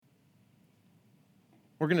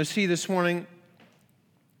we're going to see this morning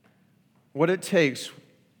what it takes.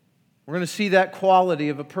 We're going to see that quality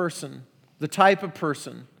of a person, the type of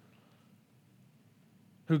person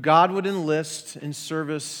who God would enlist in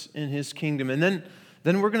service in His kingdom. And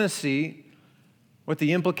then we're going to see what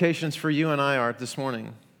the implications for you and I are this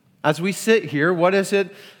morning. As we sit here, what is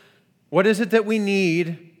it that we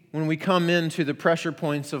need when we come into the pressure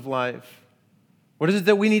points of life? What is it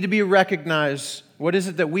that we need to be recognized? What is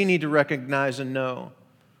it that we need to recognize and know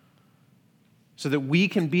so that we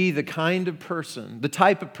can be the kind of person, the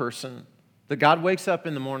type of person that God wakes up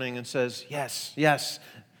in the morning and says, yes, yes,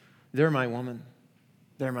 they're my woman,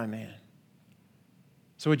 they're my man.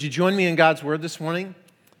 So would you join me in God's Word this morning?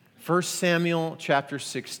 1 Samuel chapter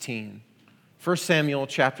 16. 1 Samuel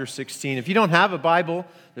chapter 16. If you don't have a Bible,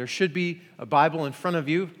 there should be a Bible in front of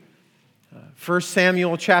you. 1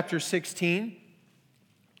 Samuel chapter 16.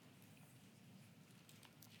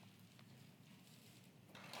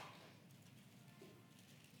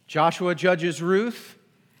 Joshua judges Ruth.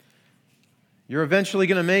 You're eventually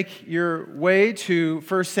going to make your way to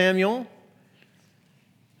 1 Samuel.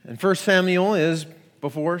 And 1 Samuel is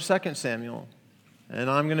before 2 Samuel. And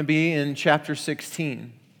I'm going to be in chapter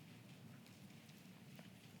 16.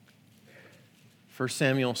 1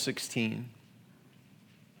 Samuel 16.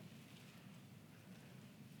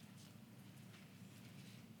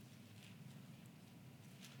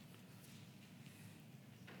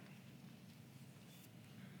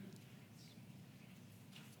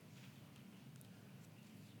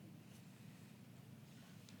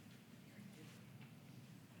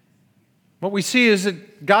 What we see is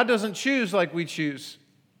that God doesn't choose like we choose.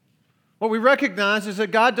 What we recognize is that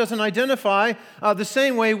God doesn't identify the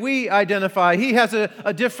same way we identify. He has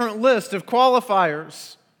a different list of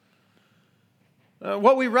qualifiers.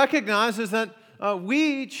 What we recognize is that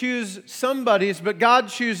we choose somebodies, but God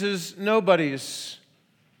chooses nobodies.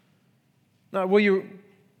 Now, will you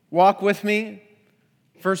walk with me?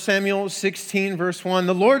 1 Samuel 16, verse 1.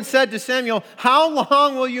 The Lord said to Samuel, "How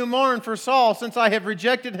long will you mourn for Saul, since I have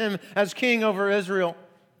rejected him as king over Israel?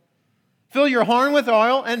 Fill your horn with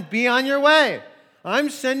oil and be on your way.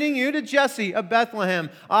 I'm sending you to Jesse of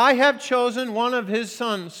Bethlehem. I have chosen one of his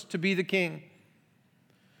sons to be the king."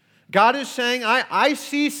 God is saying, I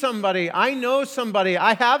see somebody, I know somebody,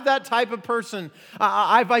 I have that type of person.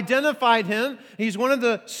 I've identified him. He's one of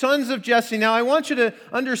the sons of Jesse. Now, I want you to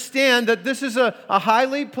understand that this is a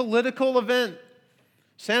highly political event.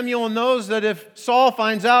 Samuel knows that if Saul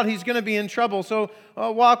finds out, he's going to be in trouble. So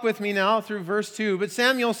walk with me now through verse 2. But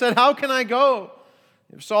Samuel said, "How can I go?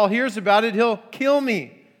 If Saul hears about it, he'll kill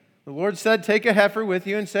me." The Lord said, "Take a heifer with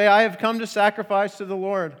you and say, 'I have come to sacrifice to the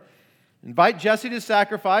Lord.' Invite Jesse to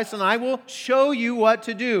sacrifice, and I will show you what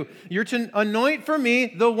to do. You're to anoint for me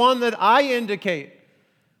the one that I indicate."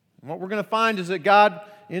 And what we're going to find is that God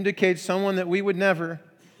indicates someone that we would never.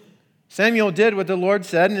 Samuel did what the Lord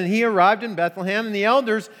said, and he arrived in Bethlehem, and the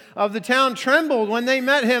elders of the town trembled when they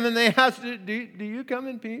met him, and they asked, do you come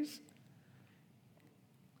in peace?"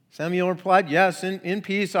 Samuel replied, "Yes, in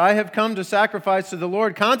peace. I have come to sacrifice to the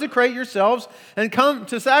Lord. Consecrate yourselves and come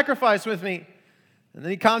to sacrifice with me." And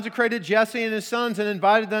then he consecrated Jesse and his sons and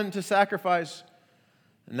invited them to sacrifice.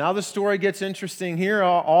 And now the story gets interesting. Here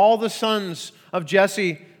are all the sons of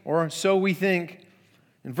Jesse, or so we think.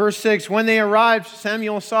 In verse 6, when they arrived,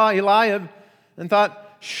 Samuel saw Eliab and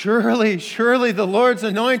thought, surely the Lord's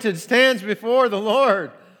anointed stands before the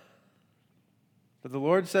Lord." But the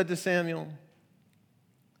Lord said to Samuel,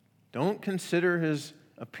 "Don't consider his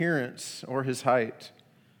appearance or his height,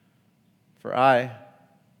 for I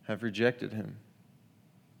have rejected him."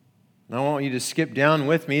 I want you to skip down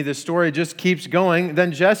with me. The story just keeps going.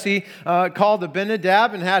 Then Jesse called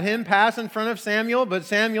Abinadab and had him pass in front of Samuel. But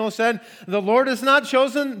Samuel said, "The Lord has not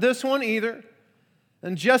chosen this one either."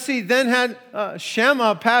 And Jesse then had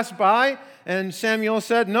Shammah pass by. And Samuel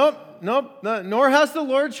said, Nope, nor has the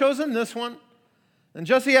Lord chosen this one. And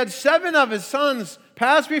Jesse had 7 of his sons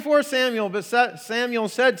pass before Samuel. But Samuel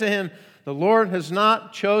said to him, "The Lord has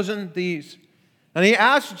not chosen these." And he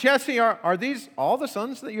asked Jesse, are these all the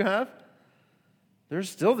sons that you have?" "They're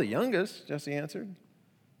still the youngest," Jesse answered.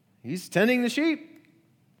 "He's tending the sheep."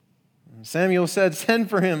 And Samuel said, "Send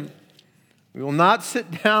for him. We will not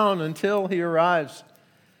sit down until he arrives."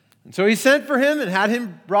 And so he sent for him and had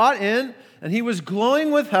him brought in, and he was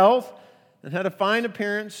glowing with health and had a fine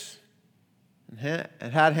appearance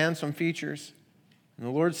and had handsome features. And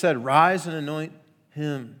the Lord said, "Rise and anoint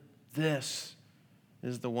him. This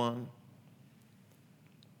is the one."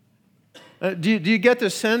 Do you get the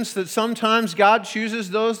sense that sometimes God chooses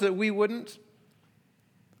those that we wouldn't?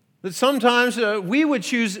 That sometimes we would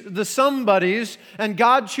choose the somebodies, and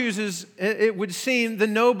God chooses, it would seem, the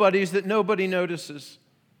nobodies that nobody notices.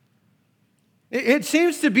 It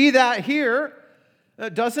seems to be that here,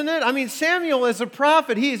 doesn't it? I mean, Samuel is a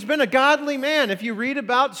prophet. He's been a godly man. If you read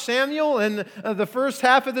about Samuel in the first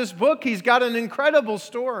half of this book, he's got an incredible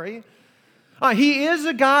story. He is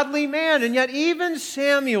a godly man, and yet even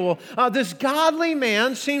Samuel, this godly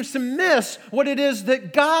man, seems to miss what it is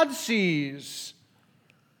that God sees.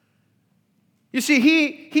 You see,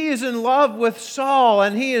 he is in love with Saul,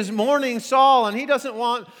 and he is mourning Saul, and he doesn't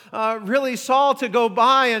want really Saul to go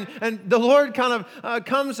by. And the Lord kind of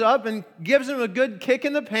comes up and gives him a good kick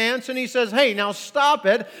in the pants, and he says, hey, now stop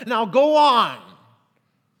it. Now go on.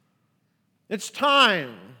 It's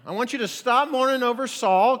time. I want you to stop mourning over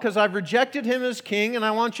Saul because I've rejected him as king, and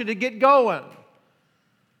I want you to get going.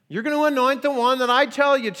 You're going to anoint the one that I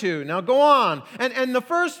tell you to. Now go on. And the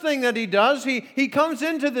first thing that he does, he comes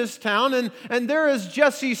into this town, and there is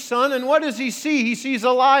Jesse's son. And what does he see? He sees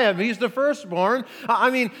Eliab. He's the firstborn.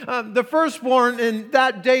 The firstborn in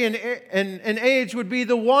that day and age would be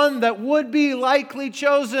the one that would be likely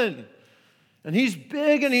chosen. And he's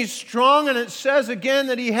big and he's strong, and it says again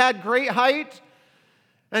that he had great height.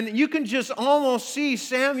 And you can just almost see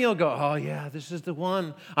Samuel go, oh yeah, this is the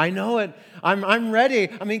one. I know it. I'm ready.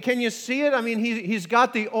 I mean, can you see it? I mean, he's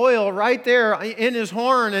got the oil right there in his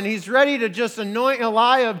horn, and he's ready to just anoint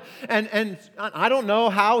Eliab. And I don't know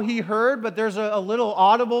how he heard, but there's a little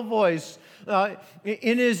audible voice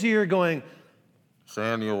in his ear going,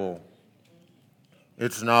 Samuel,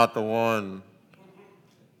 it's not the one.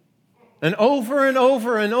 And over and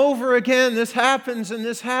over again, this happens and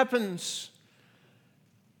this happens.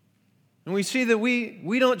 And we see that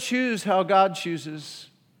we don't choose how God chooses.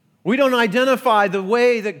 We don't identify the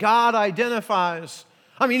way that God identifies.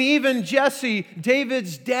 I mean, even Jesse,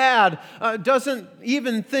 David's dad, doesn't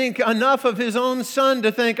even think enough of his own son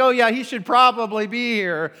to think, oh yeah, he should probably be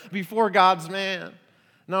here before God's man.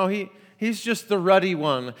 No, he's just the ruddy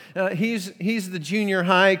one. He's the junior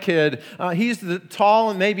high kid. He's the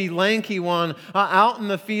tall and maybe lanky one out in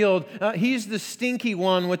the field. He's the stinky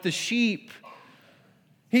one with the sheep.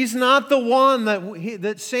 He's not the one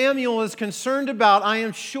that Samuel is concerned about. I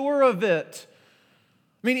am sure of it.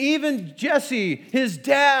 I mean, even Jesse, his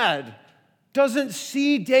dad, doesn't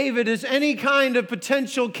see David as any kind of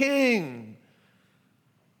potential king.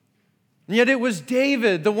 And yet it was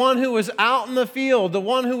David, the one who was out in the field, the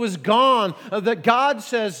one who was gone, that God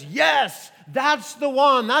says, yes, that's the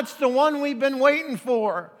one. That's the one we've been waiting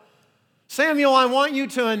for. Samuel, I want you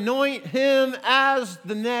to anoint him as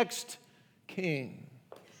the next king.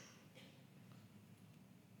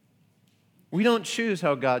 We don't choose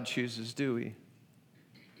how God chooses, do we?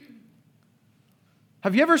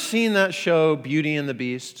 Have you ever seen that show, Beauty and the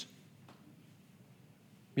Beast?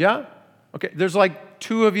 Yeah? Okay, there's like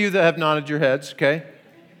two of you that have nodded your heads, okay?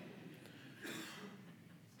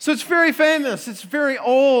 So it's very famous. It's a very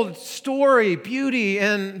old story, Beauty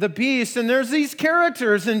and the Beast. And there's these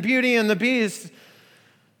characters in Beauty and the Beast,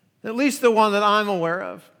 at least the one that I'm aware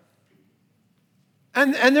of.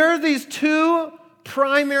 And there are these two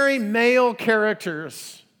primary male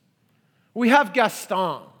characters. We have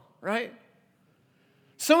Gaston, right?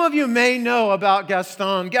 Some of you may know about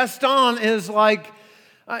Gaston. Gaston is like,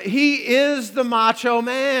 he is the macho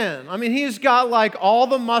man. I mean, he's got like all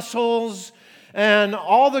the muscles, and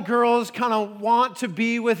all the girls kind of want to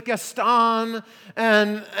be with Gaston,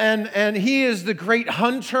 and he is the great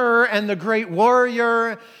hunter and the great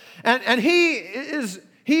warrior, and he is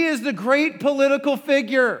the great political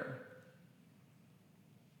figure.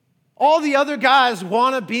 All the other guys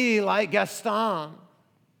want to be like Gaston.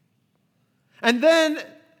 And then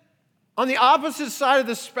on the opposite side of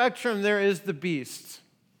the spectrum, there is the beast.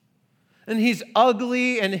 And he's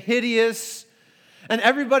ugly and hideous, and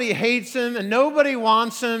everybody hates him, and nobody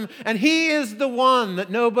wants him, and he is the one that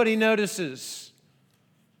nobody notices.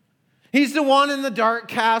 He's the one in the dark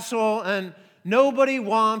castle, and nobody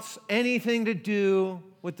wants anything to do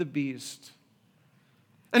with the beast.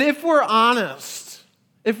 And if we're honest,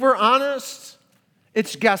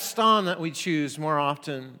 it's Gaston that we choose more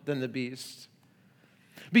often than the beast.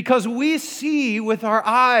 Because we see with our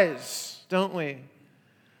eyes, don't we?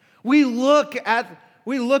 We look at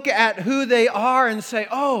who they are and say,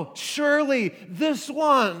 oh, surely this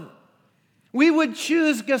one. We would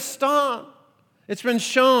choose Gaston. It's been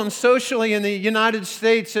shown socially in the United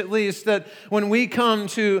States, at least, that when we come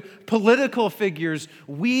to political figures,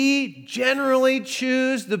 we generally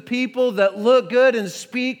choose the people that look good and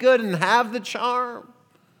speak good and have the charm.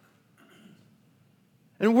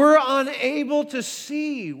 And we're unable to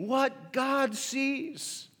see what God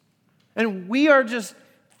sees. And we are just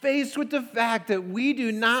faced with the fact that we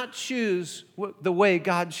do not choose the way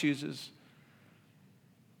God chooses.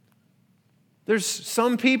 There's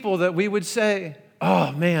some people that we would say,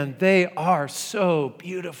 oh man, they are so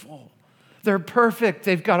beautiful. They're perfect.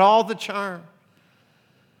 They've got all the charm.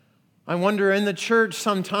 I wonder in the church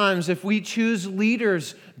sometimes if we choose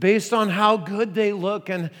leaders based on how good they look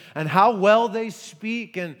and how well they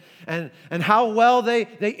speak and how well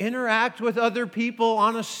they interact with other people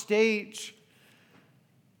on a stage.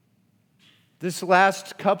 This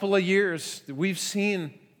last couple of years, we've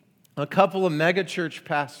seen a couple of megachurch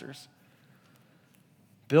pastors,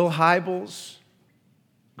 Bill Hybels,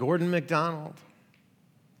 Gordon MacDonald.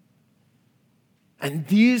 And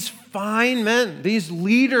these fine men, these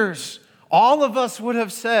leaders, all of us would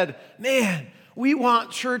have said, man, we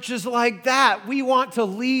want churches like that. We want to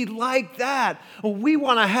lead like that. We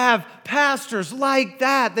want to have pastors like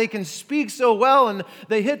that. They can speak so well and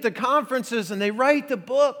they hit the conferences and they write the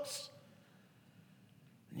books.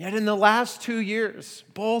 And yet in the last 2 years,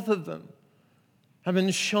 both of them have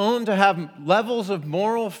been shown to have levels of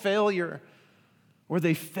moral failure where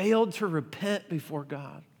they failed to repent before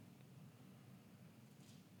God.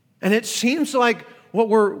 And it seems like what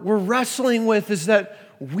we're wrestling with is that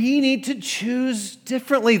we need to choose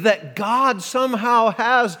differently, that God somehow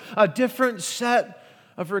has a different set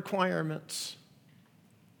of requirements.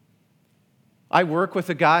 I work with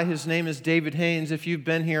a guy, his name is David Haynes. If you've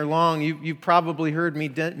been here long, you've probably heard me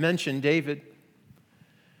mention David.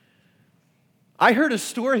 I heard a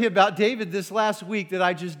story about David this last week that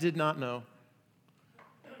I just did not know.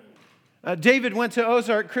 David went to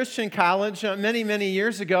Ozark Christian College many, many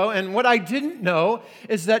years ago, and what I didn't know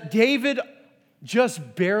is that David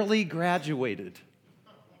just barely graduated.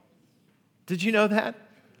 Did you know that?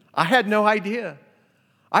 I had no idea.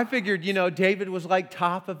 I figured, David was like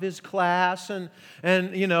top of his class, and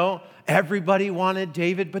everybody wanted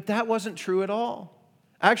David, but that wasn't true at all.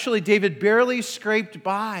 Actually, David barely scraped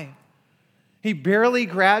by. He barely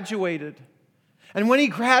graduated. And when he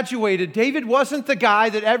graduated, David wasn't the guy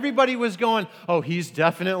that everybody was going, oh, he's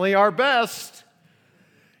definitely our best.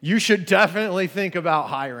 You should definitely think about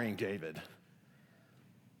hiring David.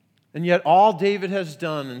 And yet all David has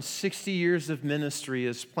done in 60 years of ministry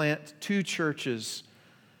is plant 2 churches.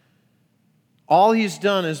 All he's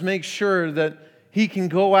done is make sure that he can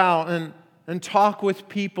go out and talk with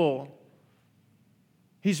people.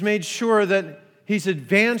 He's made sure that he's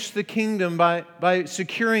advanced the kingdom by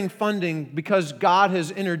securing funding because God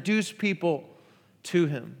has introduced people to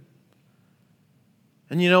him.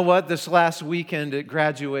 And you know what? This last weekend at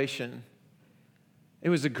graduation, it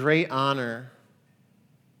was a great honor.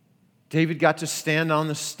 David got to stand on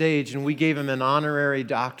the stage and we gave him an honorary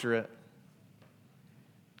doctorate.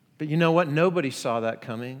 But you know what? Nobody saw that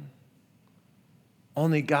coming.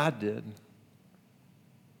 Only God did.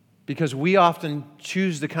 Because we often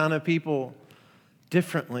choose the kind of people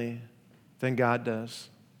differently than God does.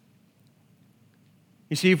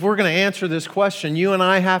 You see, if we're going to answer this question, you and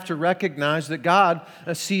I have to recognize that God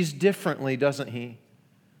sees differently, doesn't He?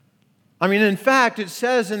 I mean, in fact, it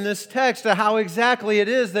says in this text how exactly it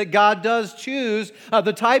is that God does choose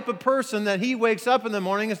the type of person that He wakes up in the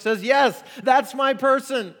morning and says, yes, that's my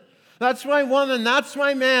person. That's my woman. That's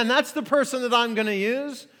my man. That's the person that I'm going to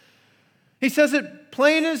use. He says it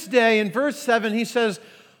plain as day. In verse 7, He says,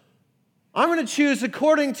 I'm going to choose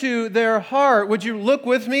according to their heart. Would you look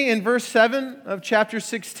with me in verse 7 of chapter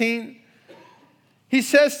 16? He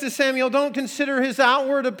says to Samuel, don't consider his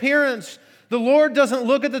outward appearance. The Lord doesn't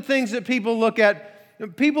look at the things that people look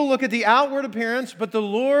at. People look at the outward appearance, but the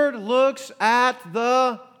Lord looks at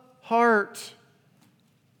the heart.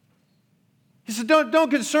 He said, don't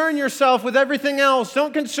concern yourself with everything else.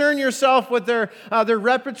 Don't concern yourself with their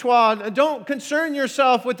repertoire. Don't concern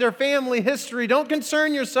yourself with their family history. Don't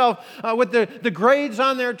concern yourself with the grades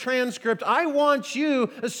on their transcript. I want you,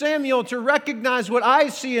 Samuel, to recognize what I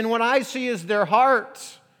see, and what I see is their heart.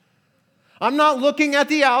 I'm not looking at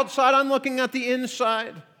the outside. I'm looking at the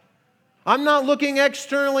inside. I'm not looking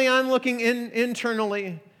externally. I'm looking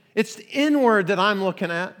internally. It's the inward that I'm looking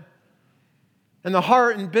at. And the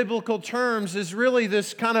heart in biblical terms is really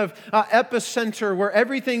this kind of epicenter where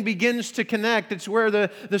everything begins to connect. It's where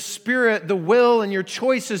the spirit, the will, and your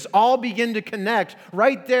choices all begin to connect.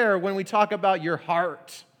 Right there when we talk about your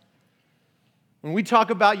heart. When we talk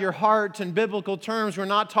about your heart in biblical terms, we're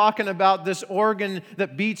not talking about this organ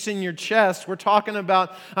that beats in your chest. We're talking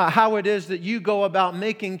about how it is that you go about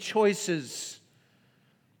making choices.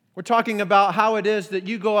 We're talking about how it is that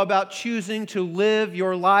you go about choosing to live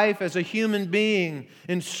your life as a human being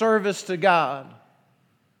in service to God.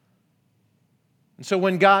 And so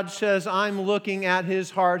when God says, I'm looking at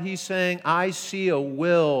his heart, he's saying, I see a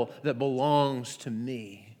will that belongs to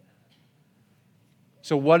me.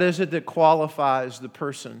 So what is it that qualifies the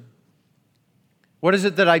person? What is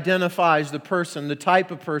it that identifies the person, the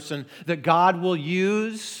type of person that God will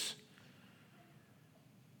use?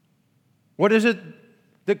 What is it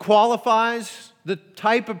that qualifies the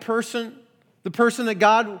type of person? The person that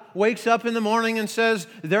God wakes up in the morning and says,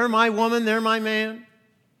 they're my woman, they're my man.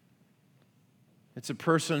 It's a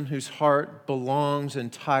person whose heart belongs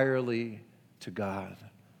entirely to God.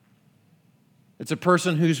 It's a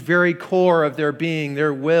person whose very core of their being,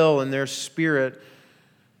 their will and their spirit,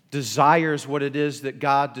 desires what it is that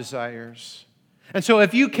God desires. And so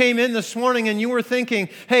if you came in this morning and you were thinking,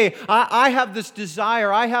 hey, I have this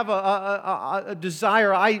desire, I have a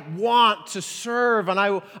desire, I want to serve, and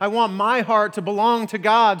I want my heart to belong to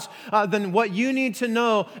God's, then what you need to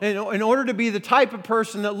know in order to be the type of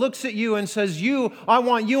person that looks at you and says, I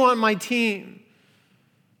want you on my team,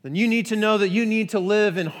 then you need to know that you need to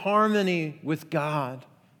live in harmony with God.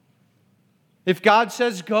 If God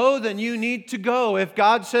says go, then you need to go. If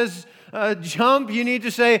God says jump, you need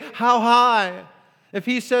to say how high. If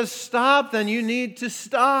he says stop, then you need to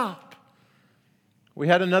stop. We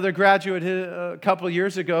had another graduate a couple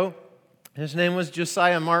years ago. His name was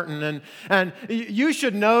Josiah Martin. And you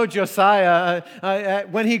should know Josiah.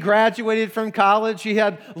 When he graduated from college, he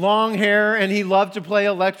had long hair and he loved to play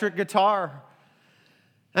electric guitar.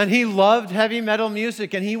 And he loved heavy metal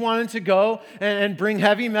music, and he wanted to go and bring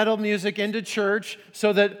heavy metal music into church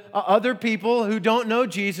so that other people who don't know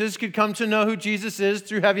Jesus could come to know who Jesus is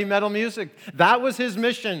through heavy metal music. That was his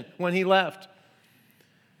mission when he left.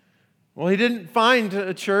 Well, he didn't find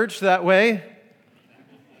a church that way.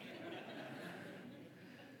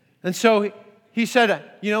 And so he said,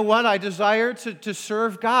 you know what? I desire to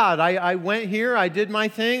serve God. I went here, I did my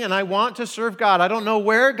thing, and I want to serve God. I don't know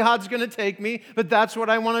where God's going to take me, but that's what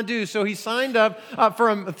I want to do. So he signed up for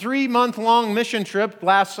a 3-month-long mission trip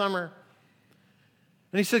last summer.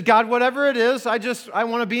 And he said, God, whatever it is, I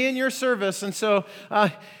want to be in your service. And so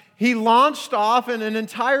he launched off in an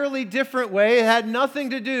entirely different way. It had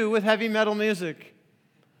nothing to do with heavy metal music.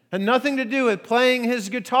 Had nothing to do with playing his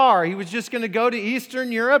guitar. He was just going to go to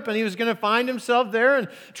Eastern Europe and he was going to find himself there and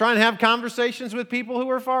try and have conversations with people who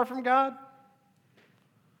were far from God.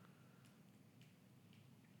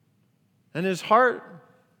 And his heart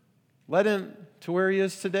led him to where he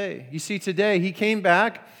is today. You see, today he came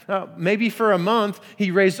back, maybe for a month.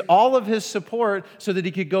 He raised all of his support so that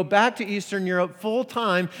he could go back to Eastern Europe full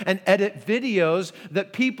time and edit videos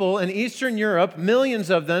that people in Eastern Europe, millions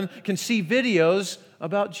of them, can see videos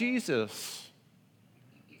about Jesus.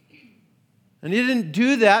 And he didn't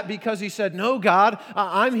do that because he said, no, God,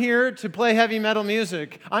 I'm here to play heavy metal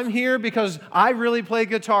music. I'm here because I really play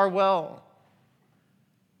guitar well.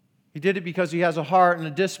 He did it because he has a heart and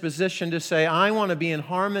a disposition to say, I want to be in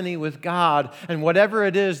harmony with God, and whatever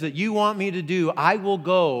it is that you want me to do, I will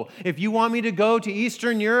go. If you want me to go to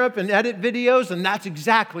Eastern Europe and edit videos, then that's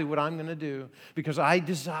exactly what I'm going to do, because I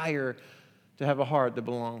desire to have a heart that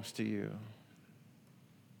belongs to you.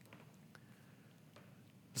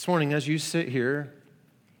 This morning, as you sit here,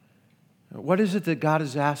 what is it that God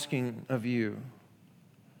is asking of you?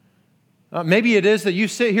 Maybe it is that you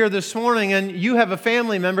sit here this morning and you have a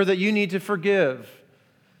family member that you need to forgive.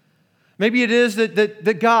 Maybe it is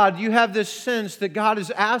that God, you have this sense that God is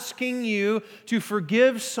asking you to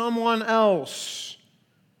forgive someone else.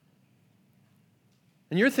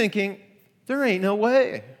 And you're thinking, there ain't no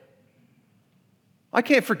way. I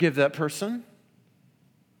can't forgive that person.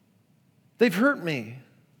 They've hurt me.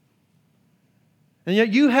 And yet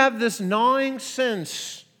you have this gnawing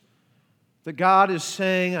sense that God is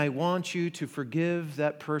saying, I want you to forgive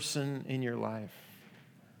that person in your life.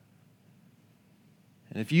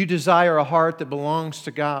 And if you desire a heart that belongs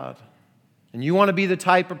to God, and you want to be the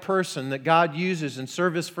type of person that God uses in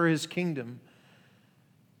service for His kingdom,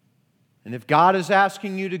 and if God is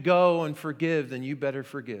asking you to go and forgive, then you better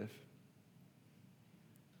forgive.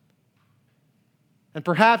 And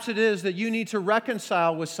perhaps it is that you need to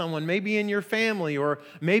reconcile with someone, maybe in your family or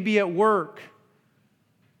maybe at work.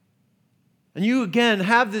 And you again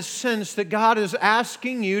have this sense that God is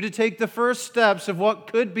asking you to take the first steps of what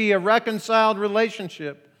could be a reconciled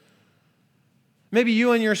relationship. Maybe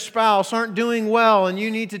you and your spouse aren't doing well and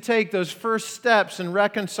you need to take those first steps and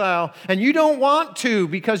reconcile. And you don't want to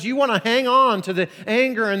because you want to hang on to the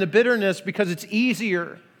anger and the bitterness because it's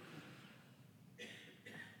easier.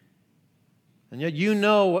 And yet you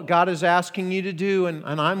know what God is asking you to do, and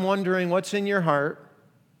I'm wondering what's in your heart.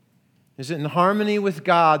 Is it in harmony with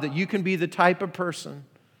God that you can be the type of person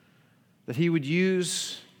that He would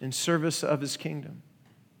use in service of His kingdom.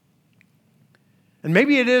 And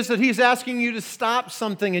maybe it is that He's asking you to stop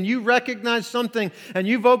something and you recognize something and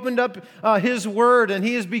you've opened up His Word and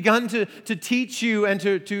He has begun to teach you and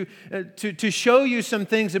to show you some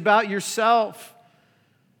things about yourself.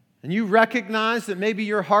 And you recognize that maybe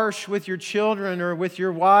you're harsh with your children or with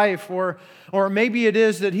your wife, or maybe it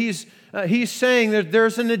is that He's saying that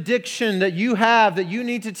there's an addiction that you have that you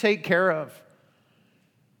need to take care of.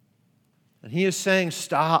 And He is saying,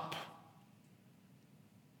 stop.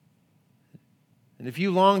 And if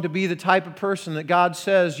you long to be the type of person that God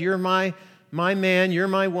says, you're my man, you're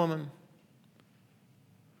my woman,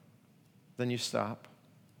 then you stop.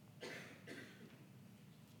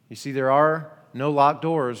 You see, there are no locked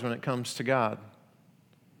doors when it comes to God.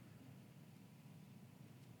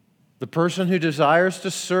 The person who desires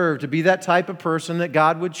to serve, to be that type of person that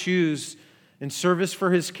God would choose in service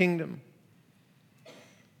for His kingdom,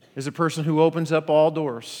 is a person who opens up all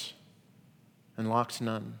doors and locks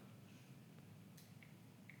none.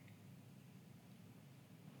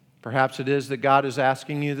 Perhaps it is that God is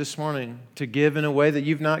asking you this morning to give in a way that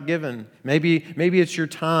you've not given. Maybe it's your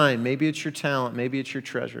time, maybe it's your talent, maybe it's your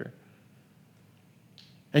treasure.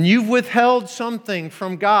 And you've withheld something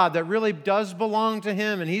from God that really does belong to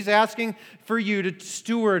Him, and He's asking for you to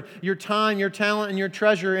steward your time, your talent, and your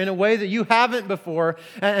treasure in a way that you haven't before,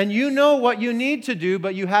 and you know what you need to do,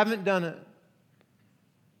 but you haven't done it.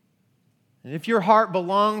 And if your heart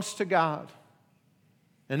belongs to God,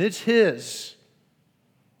 and it's His,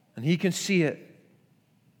 and He can see it,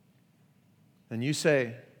 then you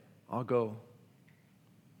say, I'll go.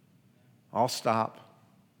 I'll stop.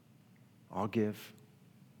 I'll give.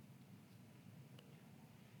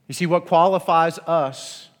 You see, what qualifies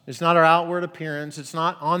us is not our outward appearance. It's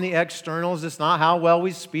not on the externals. It's not how well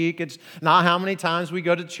we speak. It's not how many times we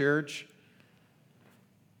go to church.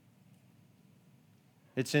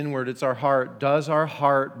 It's inward. It's our heart. Does our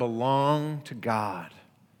heart belong to God?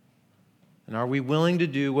 And are we willing to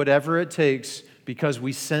do whatever it takes because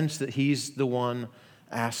we sense that He's the one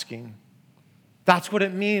asking? That's what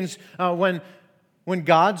it means when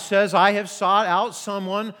God says, I have sought out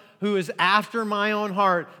someone who is after my own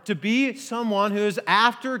heart. To be someone who is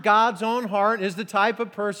after God's own heart is the type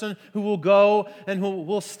of person who will go and who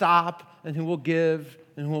will stop and who will give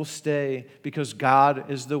and who will stay because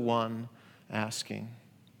God is the one asking.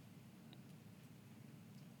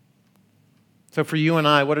 So for you and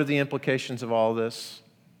I, what are the implications of all this?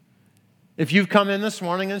 If you've come in this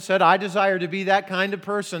morning and said, I desire to be that kind of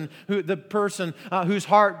person, whose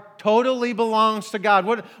heart totally belongs to God,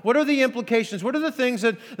 what are the implications? What are the things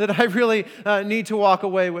that I really need to walk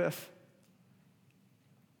away with?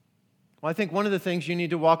 Well, I think one of the things you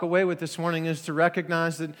need to walk away with this morning is to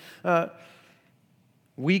recognize that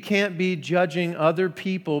we can't be judging other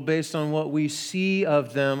people based on what we see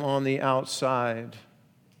of them on the outside.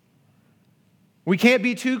 We can't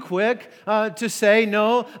be too quick to say,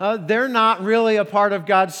 no, they're not really a part of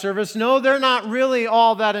God's service. No, they're not really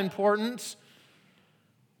all that important.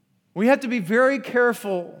 We have to be very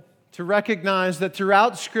careful to recognize that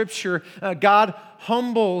throughout Scripture, God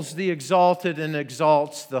humbles the exalted and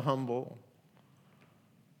exalts the humble.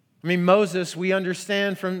 I mean, Moses, we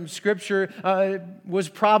understand from Scripture, was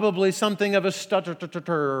probably something of a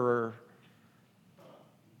stutterer.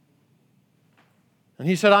 And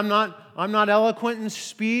he said, I'm not eloquent in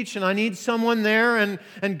speech, and I need someone there.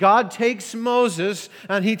 And God takes Moses,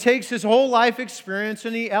 and He takes his whole life experience,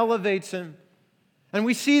 and He elevates him. And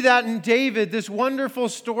we see that in David, this wonderful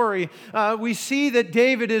story. We see that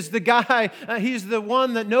David is the guy, he's the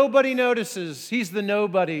one that nobody notices. He's the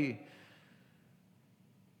nobody.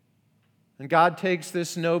 And God takes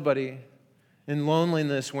this nobody in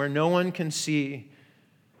loneliness where no one can see,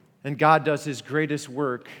 and God does His greatest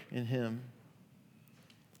work in him.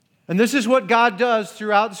 And this is what God does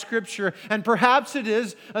throughout Scripture. And perhaps it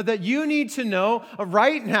is that you need to know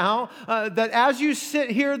right now that as you sit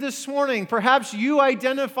here this morning, perhaps you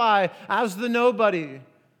identify as the nobody.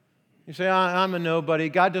 You say, I'm a nobody.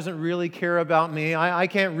 God doesn't really care about me. I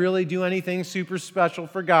can't really do anything super special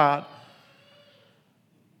for God.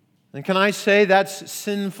 And can I say that's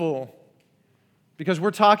sinful? Because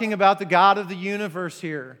we're talking about the God of the universe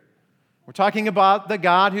here. We're talking about the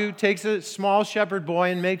God who takes a small shepherd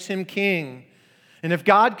boy and makes him king. And if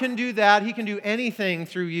God can do that, He can do anything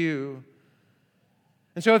through you.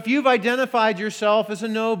 And so if you've identified yourself as a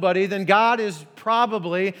nobody, then God is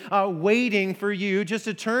probably waiting for you just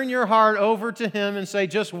to turn your heart over to Him and say,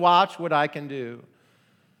 just watch what I can do.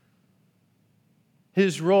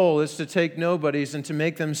 His role is to take nobodies and to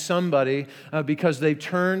make them somebody because they've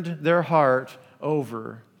turned their heart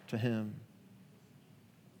over to Him.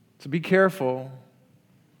 So be careful.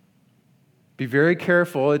 Be very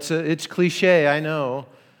careful. It's cliche, I know.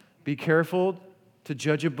 Be careful to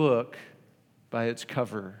judge a book by its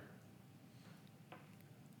cover.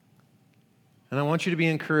 And I want you to be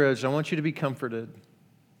encouraged. I want you to be comforted.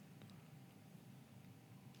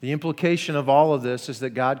 The implication of all of this is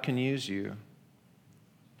that God can use you.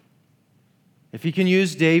 If He can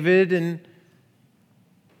use David and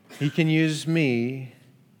He can use me,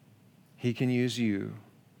 He can use you.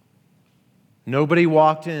 Nobody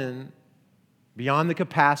walked in beyond the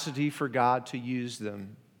capacity for God to use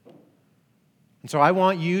them. And so I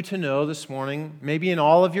want you to know this morning, maybe in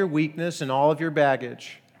all of your weakness and all of your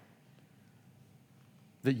baggage,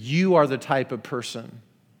 that you are the type of person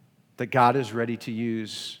that God is ready to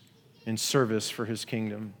use in service for His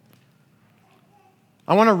kingdom.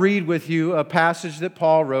 I want to read with you a passage that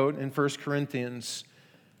Paul wrote in 1 Corinthians,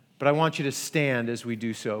 but I want you to stand as we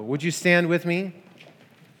do so. Would you stand with me?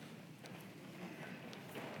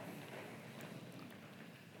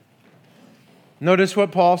 Notice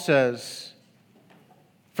what Paul says.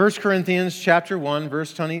 1 Corinthians chapter 1,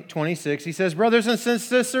 verse 26, he says, "Brothers and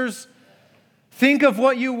sisters, think of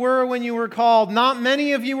what you were when you were called. Not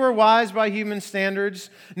many of you were wise by human standards.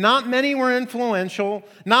 Not many were influential.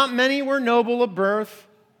 Not many were noble of birth.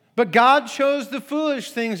 But God chose the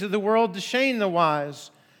foolish things of the world to shame the wise.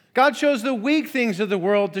 God chose the weak things of the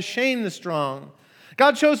world to shame the strong.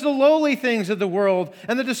 God chose the lowly things of the world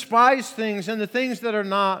and the despised things and the things that are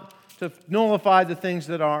not to nullify the things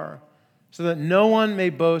that are, so that no one may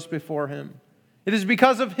boast before Him. It is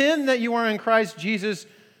because of Him that you are in Christ Jesus,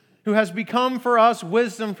 who has become for us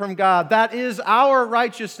wisdom from God. That is our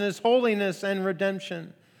righteousness, holiness, and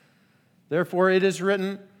redemption. Therefore it is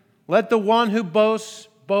written, let the one who boasts,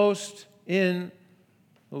 boast in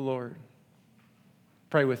the Lord."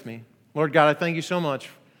 Pray with me. Lord God, I thank You so much.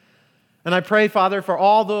 And I pray, Father, for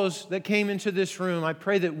all those that came into this room, I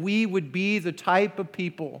pray that we would be the type of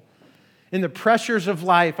people in the pressures of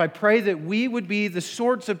life. I pray that we would be the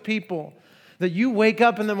sorts of people that You wake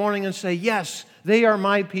up in the morning and say, yes, they are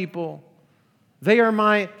my people. They are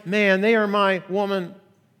my man. They are my woman.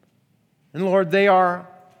 And Lord, they are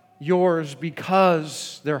Yours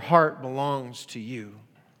because their heart belongs to You.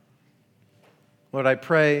 Lord, I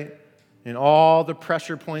pray in all the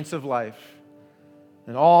pressure points of life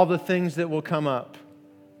and all the things that will come up,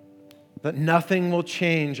 that nothing will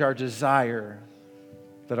change our desire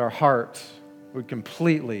that our heart would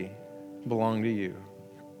completely belong to You.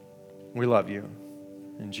 We love You.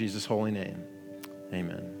 In Jesus' holy name,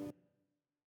 amen.